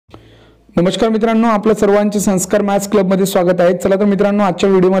नमस्कार मित्रांनो, आपल्या सर्वांचे संस्कार मॅथ्स क्लब मध्ये स्वागत आहे। चला तर मित्रांनो, आजच्या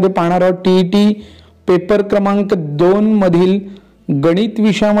व्हिडिओमध्ये पाहणार आहोत टीईटी पेपर क्रमांक 2 मधील गणित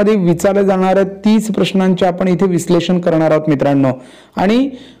विषयामध्ये विचारले जाणाऱ्या 30 प्रश्नांचे आपण इथे विश्लेषण करणार आहोत मित्रांनो। आणि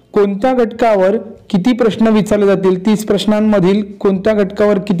कोणत्या घटकावर किती प्रश्न विचारले जातील, 30 प्रश्नांमधील कोणत्या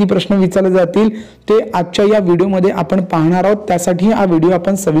घटकावर किती प्रश्न विचारले जातील ते आजच्या या व्हिडिओमध्ये आपण पाहणार आहोत। त्यासाठी हा व्हिडिओ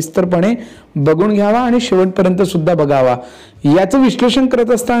आपण सविस्तरपणे बघून घ्यावा आणि शेवटपर्यंत सुद्धा बघावा। याचं विश्लेषण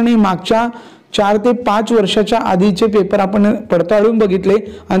करत असताना मागच्या 4 ते 5 वर्षाच्या आधीचे पेपर आपण पडताळून बघितले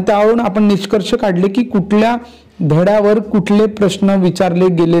आणि त्यावरून आपण निष्कर्ष काढले की कुठल्या धड्यावर कुठले प्रश्न विचारले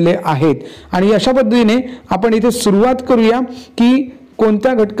गेलेले आहेत। आणि अशा पद्धतीने आपण इथे सुरुवात करूया की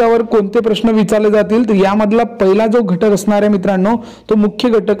कोणत्या घटकावर कोणते प्रश्न विचारले जातील। तर यामधला पहिला जो घटक असणार आहे मित्रांनो, तो मुख्य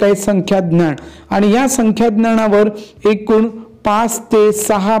घटक आहे संख्या ज्ञान। आणि या संख्या ज्ञानावर एकूण 5 ते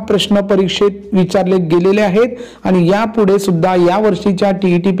 6 प्रश्न परीक्षेत विचारले गेलेले आहेत। आणि यापुढे सुद्धा या वर्षीच्या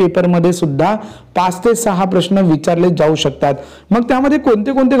टीईटी पेपर मध्ये सुद्धा 5 ते 6 प्रश्न विचारले जाऊ शकतात। मग त्यामध्ये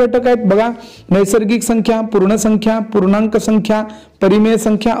कोणते कोणते घटक आहेत बघा, नैसर्गिक संख्या, पूर्ण संख्या, पूर्णांक संख्या, परिमेय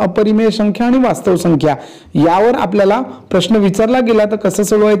संख्या, अपरिमेय संख्या आणि वास्तव संख्या। यावर आपल्याला प्रश्न विचारला गेला तर कसं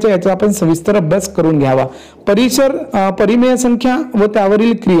सोडवायचं याचा आपण सविस्तर अभ्यास करून घ्यावा। परिमेय संख्या व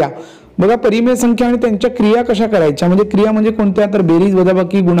त्यावरील क्रिया बघा, परिमेय संख्या आणि त्यांच्या क्रिया कशा करायच्या, म्हणजे क्रिया म्हणजे कोणत्या, तर बेरीज,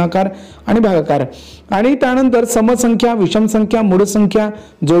 वजाबाकी, गुणाकार आणि भागाकार। आणि त्यानंतर समसंख्या, विषम संख्या, मूळ संख्या,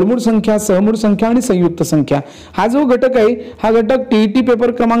 जोडमूळ संख्या, सहमूळ संख्या आणि संयुक्त संख्या। हा जो घटक आहे हा घटक टीईटी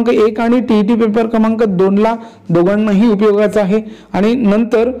पेपर क्रमांक 1 आणि टीईटी पेपर क्रमांक 2 ला दोघांनाही उपयोगाचा आहे। आणि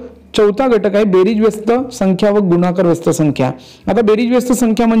नंतर चौथा घटक आहे बेरीज व्यस्त संख्या व गुणाकार व्यस्त संख्या। आता बेरीज व्यस्त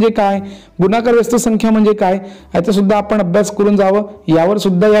संख्या म्हणजे काय, गुणाकार व्यस्त संख्या म्हणजे काय, याचा सुद्धा आपण अभ्यास करून जावं। यावर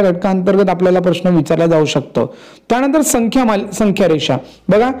सुद्धा या घटकांतर्गत आपल्याला प्रश्न विचारला जाऊ शकतो। त्यानंतर संख्या रेषा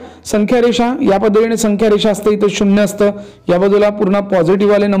बघा, संख्या रेषा या पद्धतीने संख्या रेषा असते। इथे 0 असतं, या बाजूला पूर्ण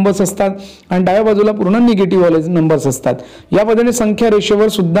पॉझिटिव्ह वाले नंबर्स असतात आणि डाव्या बाजूला पूर्ण निगेटिव्ह वाले नंबर्स असतात। या पद्धतीने संख्या रेषेवर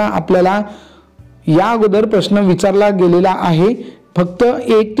सुद्धा आपल्याला या अगोदर प्रश्न विचारला गेलेला आहे। फक्त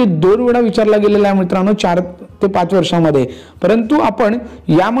 1 ते 2 वेळा विचारला गेलेला आहे मित्रांनो 4 ते 5 वर्षांमध्ये। परंतु आपण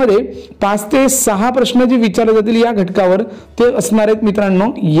यामध्ये 5 ते 6 प्रश्न जे विचारले जातील या घटकावर ते असणार आहेत मित्रांनो।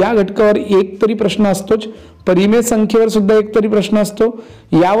 या घटकावर एक तरी प्रश्न असतोच, परिमेय संख्येवर सुद्धा एक तरी प्रश्न असतो,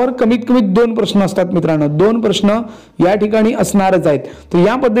 यावर कमीत कमी 2 प्रश्न असतात मित्रांनो। 2 प्रश्न या ठिकाणी असणारच आहेत। तर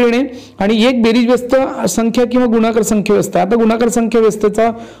या पद्धतीने आणि एक बेरीज व्यस्त संख्या किंवा गुणाकार संख्या व्यस्त। आता गुणाकार संख्या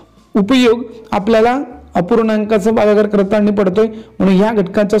व्यस्तचा उपयोग आपल्याला अपूर्णांकाचा भागाकार करताना पडतोय, म्हणून या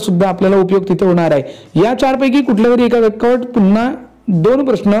घटकाचा सुद्धा आपल्याला उपयोग तिथे होणार आहे। या 4 पैकी कुठल्या तरी एका घटकावर पुन्हा 2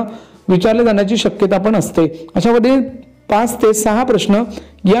 प्रश्न विचारले जाण्याची शक्यता पण असते। अशा मध्ये 5 ते 6 प्रश्न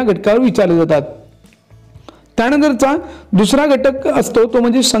या घटकावर विचारले जातात। त्यानंतरचा दुसरा घटक असतो तो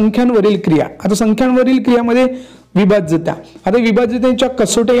म्हणजे संख्यांवरील क्रिया। आता संख्यांवरील क्रियामध्ये विभाज्यता। आता विभाज्यतेच्या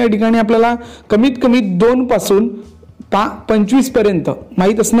कसोट्या या ठिकाणी आपल्याला कमीत कमी 2 पासून 25 पर्यंत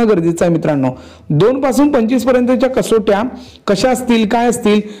माहित असणं गरजेचं आहे मित्रांनो। 2 पासून 25 पर्यंतच्या कसोट्या कशा असतील, काय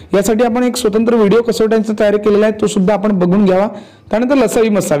असतील, यासाठी आपण एक स्वतंत्र व्हिडिओ कसोट्यांचा तयार केलेला आहे, तो सुद्धा आपण बघून घ्यावा। त्यानंतर लसावी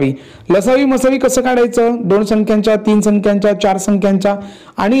मसावी। लसावी मसावी कसं काढायचं, 2 संख्यांच्या, 3 संख्यांच्या, 4 संख्यांच्या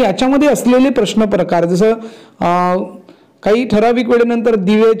आणि याच्यामध्ये असलेले प्रश्न प्रकार, जसं काही ठराविक वेळेनंतर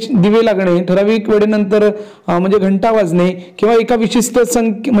दिवे लागणे, ठराविक वेळेनंतर म्हणजे घंटा वाजणे, किंवा एका विशिष्ट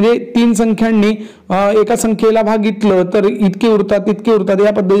संख्या म्हणजे 3 संख्यांनी एका संख्येला भागितलं तर इतके उरतात तितके उरतात,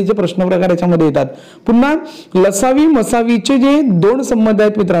 या पद्धतीचे प्रश्न प्रकार याच्यामध्ये येतात। पुन्हा लसावी मसावीचे जे 2 संबंध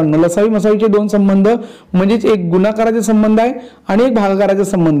आहेत मित्रांनो, लसावी मसावीचे 2 संबंध म्हणजेच एक गुणाकाराचा संबंध आहे आणि एक भागाकाराचा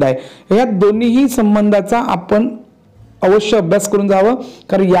संबंध आहे। या दोन्हीही संबंधाचा आपण अवश्य अभ्यास करून जावं,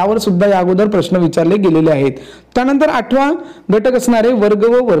 कारण यावर सुद्धा या अगोदर प्रश्न विचारले गेलेले आहेत। त्यानंतर 8वा घटक असणार आहे वर्ग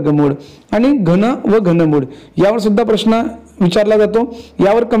व वर्गमूळ आणि घन व घनमूळ। यावर सुद्धा प्रश्न विचारला जातो।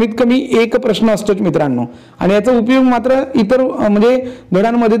 यावर कमीत कमी 1 प्रश्न असतोच मित्रांनो आणि याचा उपयोग मात्र इतर म्हणजे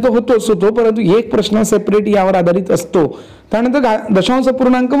धड्यांमध्ये तो होतोच होतो, परंतु 1 प्रश्न सेपरेट यावर आधारित असतो। त्यानंतर दशांश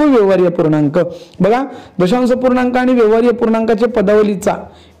पूर्णांक व व्यवहार्य पूर्णांक बघा, दशांश पूर्णांक आणि व्यवहार्य पूर्णांकाच्या पदावलीचा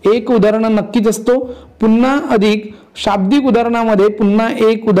एक उदाहरण नक्कीच असतो। पुन्हा अधिक शाब्दिक उदाहरणामध्ये पुन्हा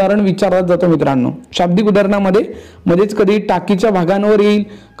एक उदाहरण विचारलं जातं मित्रांनो। शाब्दिक उदाहरणामध्ये म्हणजेच कधी टाकीच्या भागांवर येईल,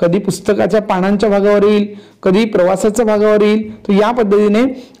 कधी पुस्तकाच्या पानांच्या भागावर येईल, कधी प्रवासाच्या भागावर येईल। तर या पद्धतीने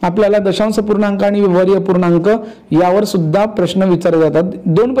आपल्याला दशांश पूर्णांक आणि व्यवहार्य पूर्णांक यावर सुद्धा प्रश्न विचारले जातात।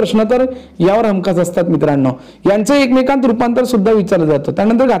 2 प्रश्न तर यावर हमखास असतात मित्रांनो। यांचं एकमेकांत रूपांतर सुद्धा विचारलं जातं।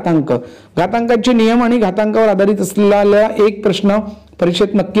 त्यानंतर घातांक, घातांकाचे नियम आणि घातांकावर आधारित असलेला एक प्रश्न परीक्षेत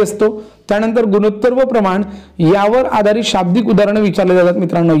नक्की असतो। त्यानंतर गुणोत्तर व प्रमाण यावर आधारित शाब्दिक उदाहरणं विचारले जातात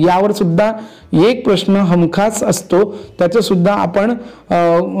मित्रांनो. यावर सुद्धा एक प्रश्न हमखास असतो, त्याचा सुद्धा आपण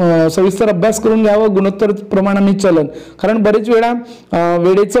सविस्तर अभ्यास करून घ्यावं. गुणोत्तर प्रमाण आणि चलन, कारण बरेच वेळा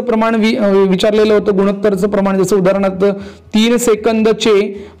वेळेचं प्रमाण विचारलेलं होतं. गुणोत्तरचं प्रमाण जसं उदाहरणार्थ 3 सेकंदचे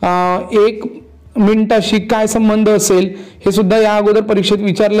 1 मिनिटाशी काय संबंध असेल हे सुद्धा या अगोदर परीक्षेत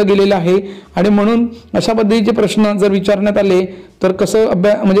विचारलं गेलेलं आहे. आणि म्हणून अशा पद्धतीचे प्रश्न जर विचारण्यात आले तर कसं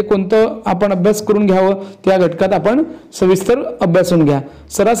म्हणजे कोणतं आपण अभ्यास करून घ्यावं, त्या घटकात आपण सविस्तर अभ्यासून घ्या.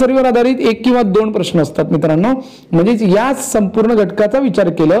 सरासरीवर आधारित 1 किंवा 2 प्रश्न असतात मित्रांनो. म्हणजे या संपूर्ण घटकाचा विचार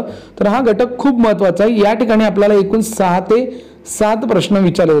केला तर हा घटक खूप महत्वाचा आहे. या ठिकाणी आपल्याला एकूण 6 ते 7 प्रश्न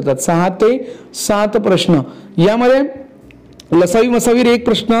विचारले जातात. 6 ते 7 प्रश्न. यामध्ये लसावी मसावीर 1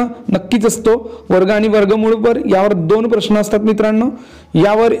 प्रश्न नक्कीच असतो. वर्ग आणि वर्गमूळ यावर 2 प्रश्न असतात मित्रांनो.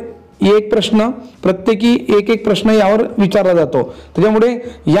 यावर 1 प्रश्न, प्रत्येकी 1 प्रश्न यावर विचारला जातो. त्याच्यामुळे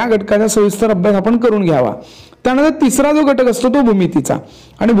या घटकाचा सविस्तर अभ्यास आपण करून घ्यावा. त्यानंतर तिसरा जो घटक असतो तो भूमितीचा.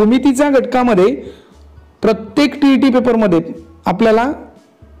 आणि भूमितीच्या घटकामध्ये प्रत्येक टीईटी पेपरमध्ये आपल्याला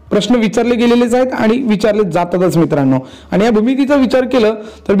प्रश्न विचारले गेलेलेच आहेत आणि विचारले जातातच मित्रांनो. आणि या भूमितीचा विचार केलं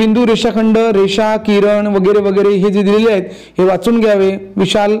तर बिंदू, रेषाखंड, रेषा, किरण वगैरे वगैरे हे जे दिलेले आहेत हे वाचून घ्यावे.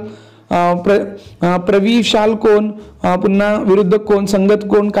 विशाल प्रविशाल कोण, पुन्हा विरुद्ध कोण, संगत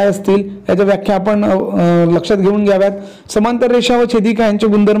कोण काय असतील याच्या व्याख्या आपण लक्षात घेऊन घ्याव्यात. समांतर रेषा व छेदिका यांच्या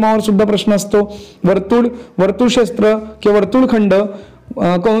गुणधर्मावर सुद्धा प्रश्न असतो. वर्तुळ, वर्तुळक्षेत्र किंवा वर्तुळखंड,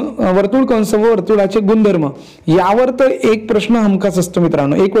 वर्तुळ कंस व वर्तुळाचे गुणधर्म यावर तर 1 प्रश्न हमखास असतो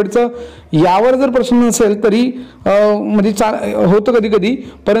मित्रांनो. एक वेळचं यावर जर प्रश्न नसेल तरी म्हणजे होतं कधी कधी,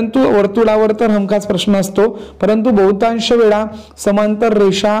 परंतु वर्तुळावर तर हमखास प्रश्न असतो. परंतु बहुतांश वेळा समांतर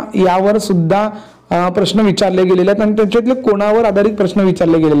रेषा यावर सुद्धा प्रश्न विचारले गेलेले आहेत आणि त्याच्यातले कोणावर आधारित प्रश्न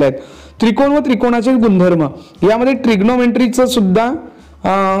विचारले गेलेले आहेत. त्रिकोण व त्रिकोणाचे गुणधर्म यामध्ये ट्रिग्नोमेट्रीचं सुद्धा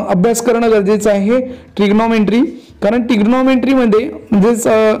अभ्यास करणं गरजेचं आहे. ट्रिग्नोमेट्री, कारण ट्रिग्नोमेट्रीमध्ये म्हणजेच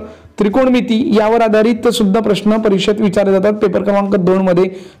त्रिकोणमिती यावर आधारित सुद्धा प्रश्न परीक्षेत विचारले जातात. पेपर क्रमांक 2 मध्ये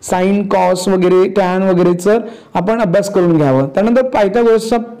साइन, कॉस वगैरे, टॅन वगैरेचा आपण अभ्यास करून घ्यावं. त्यानंतर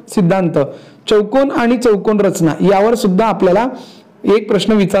पायथागोरसचा सिद्धांत, चौकोन आणि चौकोन रचना यावर सुद्धा आपल्याला 1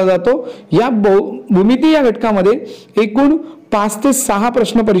 प्रश्न विचारला जातो. या भूमिती या घटकामध्ये एकूण 5 ते 6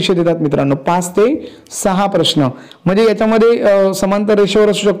 प्रश्न परीक्षेत येतात मित्रांनो. 5 ते 6 प्रश्न. म्हणजे याच्यामध्ये समांतर रेषेवर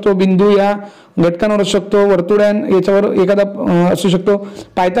असू शकतो, बिंदू या घटकांवर असू शकतो, वर्तुळान याच्यावर एखादा असू शकतो.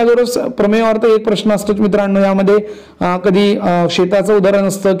 पायथागोरस प्रमेयावर तर 1 प्रश्न असतोच मित्रांनो. यामध्ये कधी शेताचं उदाहरण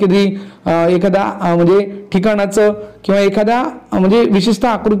असतं, कधी एखादा म्हणजे ठिकाणाचं किंवा एखाद्या म्हणजे विशिष्ट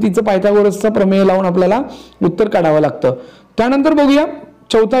आकृतीचं पायथागोरसचा प्रमेय लावून आपल्याला उत्तर काढावं लागतं. त्यानंतर बघूया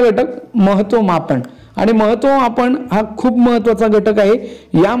 4था घटक, महत्व मापन. आणि महत्व मापन हा खूप महत्वाचा घटक आहे.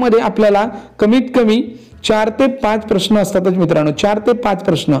 यामध्ये आपल्याला कमीत कमी 4 ते 5 प्रश्न असतातच मित्रांनो. 4 ते 5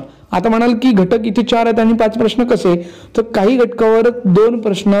 प्रश्न. आता म्हणाल की घटक इथे 4 आहेत आणि 5 प्रश्न कसे, तर काही घटकावर 2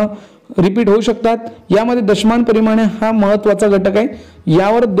 प्रश्न रिपीट होऊ शकतात. यामध्ये दशमान परिमाणे हा महत्वाचा घटक आहे.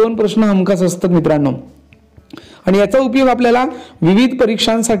 यावर 2 प्रश्न हमखास असतात मित्रांनो. आणि याचा उपयोग आपल्याला विविध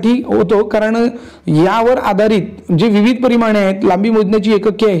परीक्षांसाठी होतो, कारण यावर आधारित जे विविध परिमाणे आहेत, लांबी मोजण्याची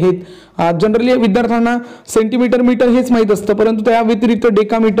एकके आहेत. जनरली विद्यार्थ्यांना सेंटीमीटर, मीटर हेच माहीत असतं, परंतु त्या व्यतिरिक्त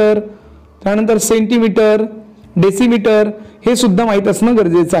डेकामीटर, त्यानंतर सेंटीमीटर, डेसिमीटर हे सुद्धा माहीत असणं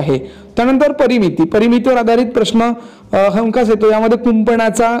गरजेचं आहे. त्यानंतर परिमिती, परिमितीवर आधारित प्रश्न हमखास येतो. यामध्ये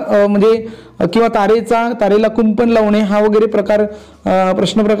कुंपणाचा म्हणजे किंवा तारेला कुंपण लावणे हा वगैरे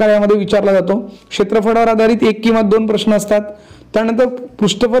प्रश्न प्रकार यामध्ये विचारला जातो. क्षेत्रफळावर आधारित 1 किंवा 2 प्रश्न असतात. त्यानंतर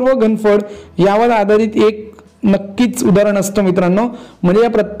पृष्ठफळ व घनफळ यावर आधारित 1 नक्कीच उदाहरण असतं मित्रांनो. म्हणजे या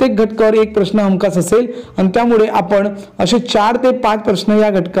प्रत्येक घटकावर 1 प्रश्न हमखास असेल आणि त्यामुळे आपण असे 4 ते 5 प्रश्न या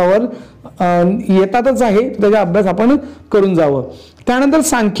घटकावर येतातच आहे. त्याचा अभ्यास आपण करून जावं. त्यानंतर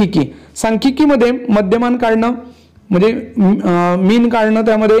सांख्यिकी, सांख्यिकीमध्ये मध्यमान काढणं म्हणजे मीन काढणं,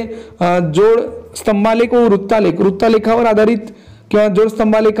 त्यामध्ये जोड स्तंभालेख व वृत्तालेख, वृत्तालेखावर आधारित किंवा जोड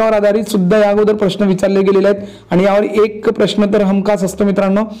स्तंभालेखावर आधारित सुद्धा या अगोदर प्रश्न विचारले गेलेले आहेत आणि यावर 1 प्रश्न तर हमखास असतो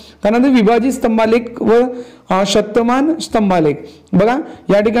मित्रांनो. त्यानंतर विभाजित स्तंभालेख व शतमान स्तंभालेख. बघा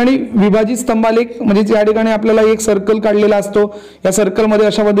या ठिकाणी विभाजित स्तंभालेख म्हणजे या ठिकाणी आपल्याला एक सर्कल काढलेला असतो. या सर्कलमध्ये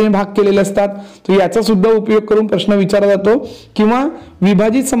अशा पद्धतीने भाग केलेले असतात. तर याचा सुद्धा उपयोग करून प्रश्न विचारला जातो. किंवा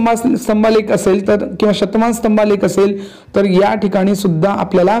विभाजित स्तंभालेख असेल तर किंवा शतमान स्तंभालेख असेल तर या ठिकाणी सुद्धा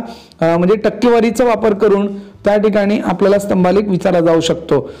आपल्याला म्हणजे टक्केवारीचा वापर करून त्या ठिकाणी आपल्याला स्तंभालेख विचारला जाऊ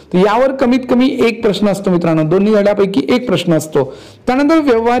शकतो. तर यावर कमीत कमी 1 प्रश्न असतो मित्रांनो. दोन्ही धड्यापैकी 1 प्रश्न असतो. त्यानंतर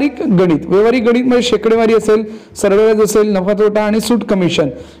व्यावहारिक गणित, व्यावहारिक गणित मध्ये शेकडेवारी असेल, सरळव्याज असेल, नफा तोटा आणि सूट कमिशन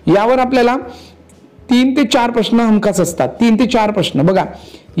यावर आपल्याला 3 ते 4 प्रश्न हमखास असतात. 3 ते 4 प्रश्न बघा,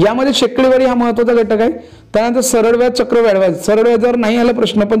 यामध्ये शेकडेवारी हा महत्त्वाचा घटक आहे. त्यानंतर सरळ व्याज, चक्र व्याज. सरळ व्याजावर नाही आला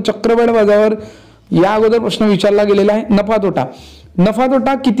प्रश्न, पण चक्रवाढ व्याजावर या अगोदर प्रश्न विचारला गेलेला आहे. नफा तोटा, नफा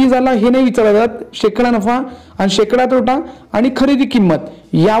तोटा किती झाला हे नाही विचारला जात, शेकडा नफा आणि शेकडा तोटा आणि खरेदी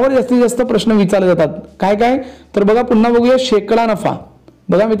किंमत यावर जास्तीत जास्त प्रश्न विचारले जातात. काय काय तर बघा, पुन्हा बघूया. शेकडा नफा,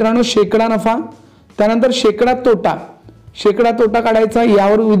 बघा मित्रांनो, शेकडा नफा, त्यानंतर शेकडा तोटा, शेकडा तोटा काढायचा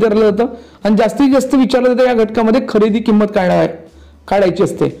यावर विचारलं जातं. आणि जास्तीत जास्त विचारलं जातं या घटकामध्ये खरेदी किंमत काढायची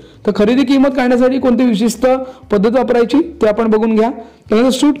असते. तर खरेदी किंमत काढण्यासाठी कोणती विशिष्ट पद्धत वापरायची ते आपण बघून घ्या. त्यानंतर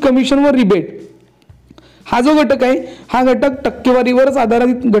सूट, कमिशन व रिबेट हा जो घटक आहे, हा घटक टक्केवारीवरच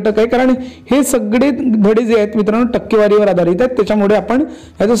आधारित घटक आहे, कारण हे सगळे धडे जे आहेत मित्रांनो टक्केवारीवर आधारित आहेत. त्याच्यामुळे आपण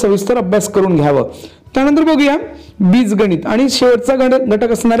याचा सविस्तर अभ्यास करून घ्यावं. त्यानंतर बघूया बीजगणित आणि शेवटचा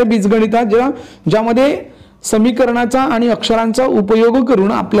घटक असणारे बीजगणित, ज्यामध्ये समीकरणाचा आणि अक्षरांचा उपयोग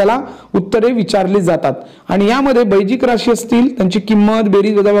करून आपल्याला उत्तरे विचारली जातात. आणि यामध्ये बैजिक राशी असतील, त्यांची किंमत,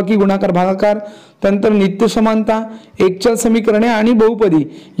 बेरीज, वजाबाकी, गुणाकार, भागाकार, त्यानंतर नित्य समानता, एकचल समीकरणे आणि बहुपदी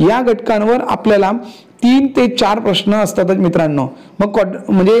या घटकांवर आपल्याला 3 ते 4 प्रश्न असतात मित्रांनो. मग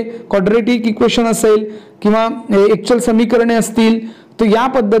म्हणजे क्वाड्रेटिक इक्वेशन असेल किंवा एकचल समीकरणे असतील, तर या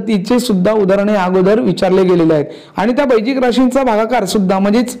पद्धतीचे सुद्धा उदाहरणे अगोदर विचारले गेलेले आहेत. आणि त्या बैजिक राशींचा भागाकार सुद्धा,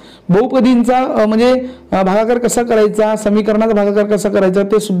 म्हणजेच बहुपदींचा म्हणजे भागाकार कसा करायचा, समीकरणाचा भागाकार कसा करायचा,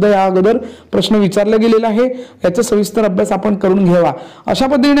 ते सुद्धा या अगोदर प्रश्न विचारला गेलेला आहे. याचा सविस्तर अभ्यास आपण करून घ्यावा. अशा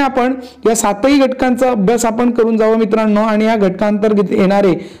पद्धतीने आपण या 7ही घटकांचा अभ्यास आपण करून जावं मित्रांनो. आणि या घटकांतर्गत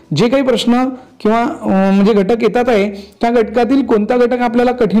येणारे जे काही प्रश्न किंवा म्हणजे घटक येतात आहे, त्या घटकातील कोणता घटक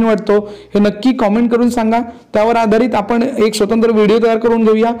आपल्याला कठीण वाटतो हे नक्की कमेंट करून सांगा. त्यावर आधारित आपण एक स्वतंत्र व्हिडिओ तयार करून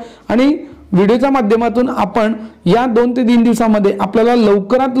घेऊया. आणि व्हिडिओच्या माध्यमातून आपण या 2 ते 3 दिवसांमध्ये आपल्याला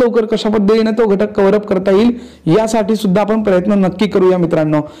लवकरात लवकर कशा पद्धतीने तो घटक कव्हरअप करता येईल यासाठी सुद्धा आपण प्रयत्न नक्की करूया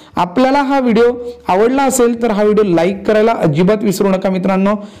मित्रांनो. आपल्याला हा व्हिडिओ आवडला असेल तर हा व्हिडिओ लाईक करायला अजिबात विसरू नका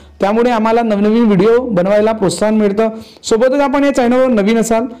मित्रांनो. त्यामुळे आम्हाला नवनवीन व्हिडिओ बनवायला प्रोत्साहन मिळतं. सोबतच आपण या चॅनलवर नवीन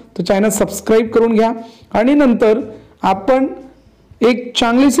असाल तर चॅनल सबस्क्राईब करून घ्या. आणि नंतर आपण एक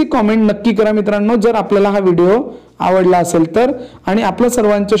चांगलीशी कॉमेंट नक्की करा मित्रांनो, जर आपल्याला हा व्हिडिओ आवडला असेल तर. आणि आपल्या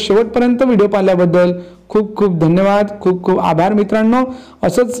सर्वांचं शेवटपर्यंत व्हिडिओ पाहिल्याबद्दल खूप खूप धन्यवाद, खूप खूप आभार मित्रांनो.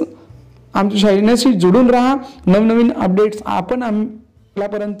 असंच आमच्या चॅनलशी जोडून राहा. नवनवीन अपडेट्स आपण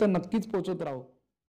आपल्यापर्यंत नक्कीच पोहोचत राहू.